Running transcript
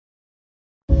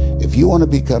If you want to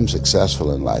become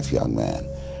successful in life, young man,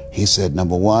 he said,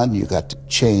 number one, you got to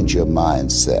change your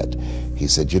mindset. He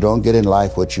said, you don't get in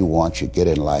life what you want, you get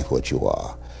in life what you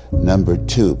are. Number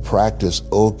two, practice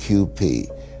OQP,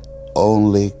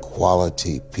 only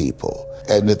quality people.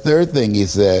 And the third thing he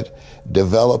said,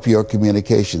 develop your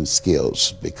communication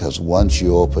skills, because once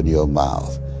you open your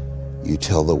mouth, you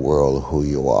tell the world who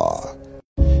you are.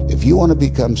 If you want to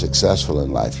become successful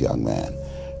in life, young man,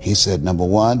 he said, number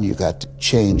one, you got to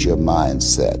change your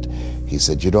mindset. He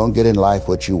said, you don't get in life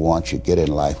what you want, you get in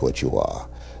life what you are.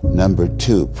 Number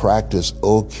two, practice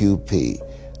OQP,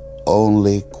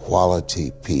 only quality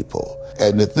people.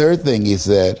 And the third thing he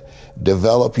said,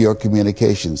 develop your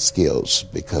communication skills,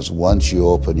 because once you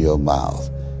open your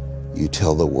mouth, you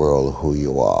tell the world who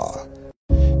you are.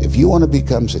 If you want to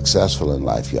become successful in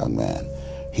life, young man,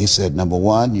 he said, number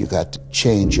one, you got to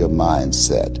change your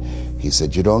mindset. He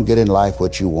said, you don't get in life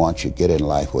what you want, you get in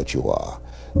life what you are.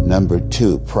 Number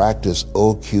two, practice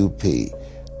OQP,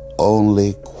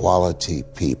 only quality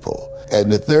people.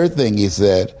 And the third thing he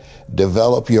said,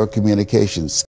 develop your communication skills.